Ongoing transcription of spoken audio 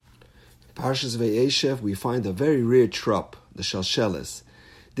Parshas Vayeshev, we find a very rare trop, the Shalsheles.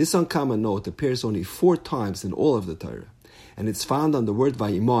 This uncommon note appears only 4 times in all of the Torah, and it's found on the word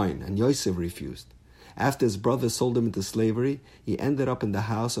Vayimayin, and Yosef refused. After his brother sold him into slavery, he ended up in the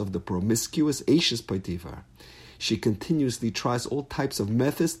house of the promiscuous Ashes Potiphar. She continuously tries all types of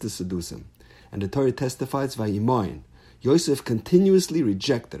methods to seduce him, and the Torah testifies Vayimayin. Yosef continuously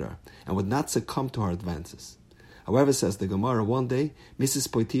rejected her and would not succumb to her advances. However, says the Gemara, one day,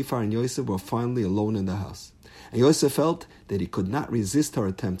 Mrs. Potiphar and Yosef were finally alone in the house. And Yosef felt that he could not resist her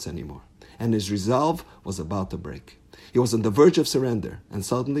attempts anymore, and his resolve was about to break. He was on the verge of surrender, and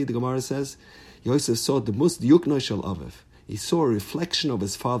suddenly, the Gemara says, Yosef saw the Mus Yukno Shel Aviv. He saw a reflection of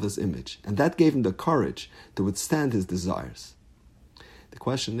his father's image, and that gave him the courage to withstand his desires. The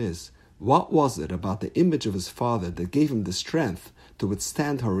question is, what was it about the image of his father that gave him the strength to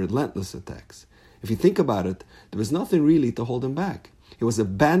withstand her relentless attacks? If you think about it, there was nothing really to hold him back. He was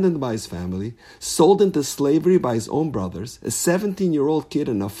abandoned by his family, sold into slavery by his own brothers, a 17-year-old kid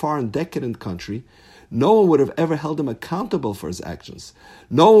in a foreign decadent country. No one would have ever held him accountable for his actions.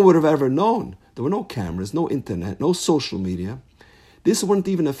 No one would have ever known. There were no cameras, no internet, no social media. This wouldn't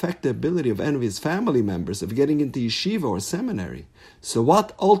even affect the ability of any of his family members of getting into yeshiva or seminary. So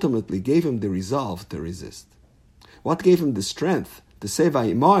what ultimately gave him the resolve to resist? What gave him the strength to say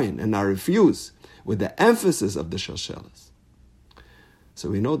Vayimayin and not refuse, with the emphasis of the Shalsheles? So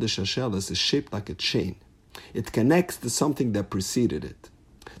we know the Shalsheles is shaped like a chain. It connects to something that preceded it.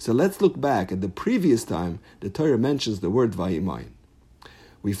 So let's look back at the previous time the Torah mentions the word Vayimayin.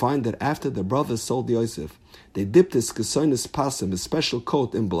 We find that after the brothers sold Yosef, they dipped his kesonis pasim, his special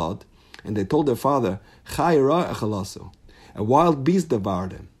coat, in blood, and they told their father, Chai ra echalaso. A wild beast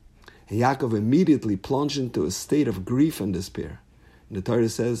devoured him. And Yaakov immediately plunged into a state of grief and despair. And the Torah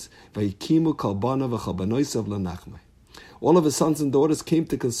says, Vayikimu kalbana v'chalbanoisav l'nachmei. All of his sons and daughters came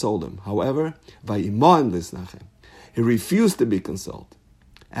to console him. However, Vayimayin lisnachem. He refused to be consoled.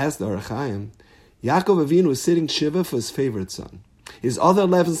 As the Or HaChaim, Yaakov Avinu was sitting shiva for his favorite son. His other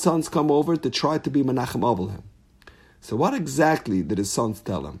 11 sons come over to try to be Menachem Avraham. So what exactly did his sons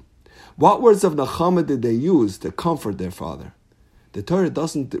tell him? What words of Nachama did they use to comfort their father? The Torah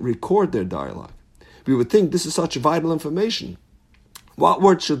doesn't record their dialogue. We would think this is such vital information. What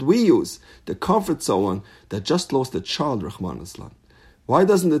words should we use to comfort someone that just lost a child, Rahman Islam? Why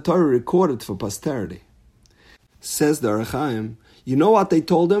doesn't the Torah record it for posterity? Says the Or HaChaim, you know what they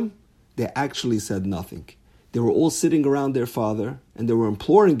told him? They actually said nothing. They were all sitting around their father, and they were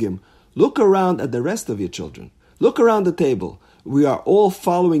imploring him, look around at the rest of your children. Look around the table. We are all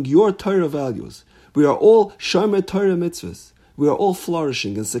following your Torah values. We are all shomer Torah mitzvahs. We are all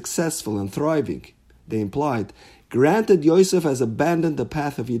flourishing and successful and thriving. They implied, granted Yosef has abandoned the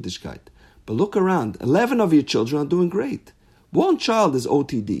path of Yiddishkeit, but look around. 11 of your children are doing great. 1 child is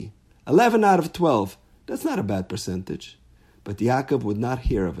OTD. 11 out of 12. That's not a bad percentage. But Yaakov would not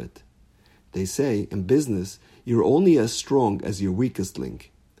hear of it. They say, in business, you're only as strong as your weakest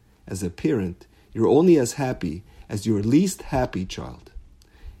link. As a parent, you're only as happy as your least happy child.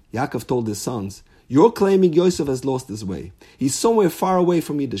 Yaakov told his sons, you're claiming Yosef has lost his way. He's somewhere far away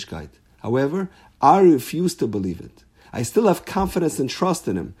from Yiddishkeit. However, I refuse to believe it. I still have confidence and trust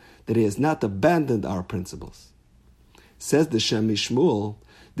in him that he has not abandoned our principles. Says the Shem MiShmuel,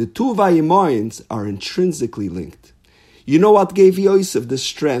 the two Vayimayins are intrinsically linked. You know what gave Yosef the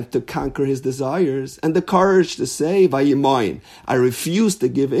strength to conquer his desires and the courage to say, Vayimayin, I refuse to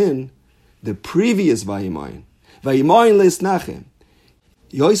give in? The previous Vayimayin, Vayimayin leisnachem.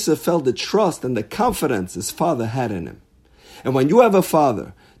 Yosef felt the trust and the confidence his father had in him. And when you have a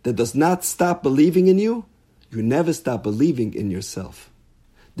father that does not stop believing in you, you never stop believing in yourself.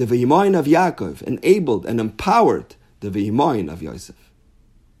 The Vayimayin of Yaakov enabled and empowered the Vayimayin of Yosef.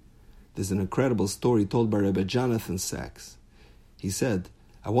 There's an incredible story told by Rabbi Jonathan Sachs. He said,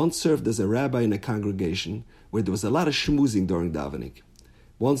 I once served as a rabbi in a congregation where there was a lot of schmoozing during davening.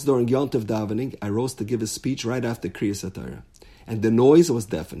 Once during Yom Tov davening, I rose to give a speech right after Kriyas HaTorah, and the noise was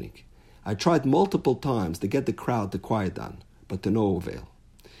deafening. I tried multiple times to get the crowd to quiet down, but to no avail.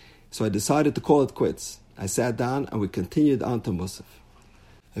 So I decided to call it quits. I sat down and we continued on to Musaf.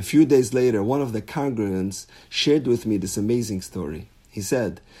 A few days later, one of the congregants shared with me this amazing story. He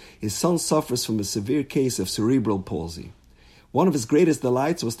said, his son suffers from a severe case of cerebral palsy. One of his greatest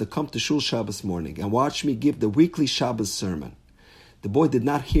delights was to come to Shul Shabbos morning and watch me give the weekly Shabbos sermon. The boy did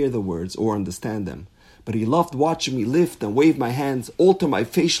not hear the words or understand them, but he loved watching me lift and wave my hands, alter my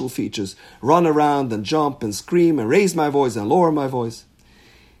facial features, run around and jump and scream and raise my voice and lower my voice.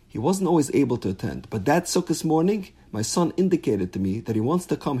 He wasn't always able to attend, but that Sukkot morning, my son indicated to me that he wants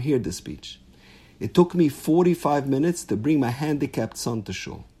to come hear the speech. It took me 45 minutes to bring my handicapped son to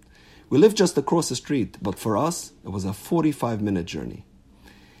shul. We lived just across the street, but for us, it was a 45-minute journey.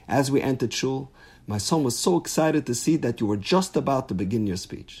 As we entered shul, my son was so excited to see that you were just about to begin your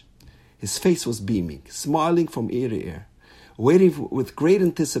speech. His face was beaming, smiling from ear to ear, waiting with great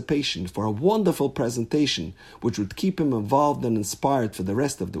anticipation for a wonderful presentation which would keep him involved and inspired for the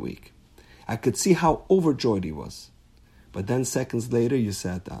rest of the week. I could see how overjoyed he was. But then seconds later you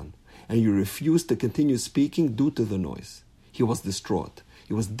sat down, and you refused to continue speaking due to the noise. He was distraught.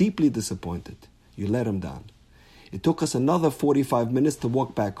 He was deeply disappointed. You let him down. It took us another 45 minutes to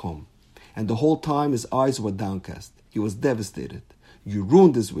walk back home, and the whole time his eyes were downcast. He was devastated. You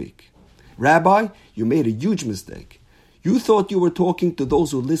ruined his week. Rabbi, you made a huge mistake. You thought you were talking to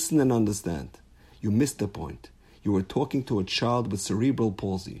those who listen and understand. You missed the point. You were talking to a child with cerebral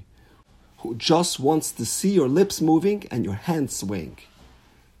palsy, who just wants to see your lips moving and your hands swaying.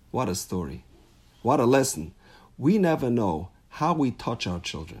 What a story. What a lesson. We never know how we touch our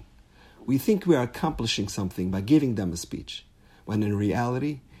children. We think we are accomplishing something by giving them a speech, when in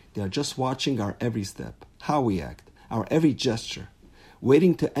reality, they are just watching our every step, how we act, our every gesture,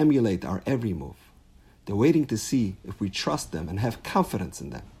 waiting to emulate our every move. They're waiting to see if we trust them and have confidence in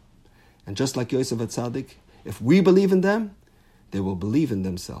them. And just like Yosef HaTzadik, if we believe in them, they will believe in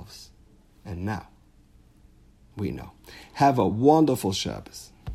themselves. And now, we know. Have a wonderful Shabbos.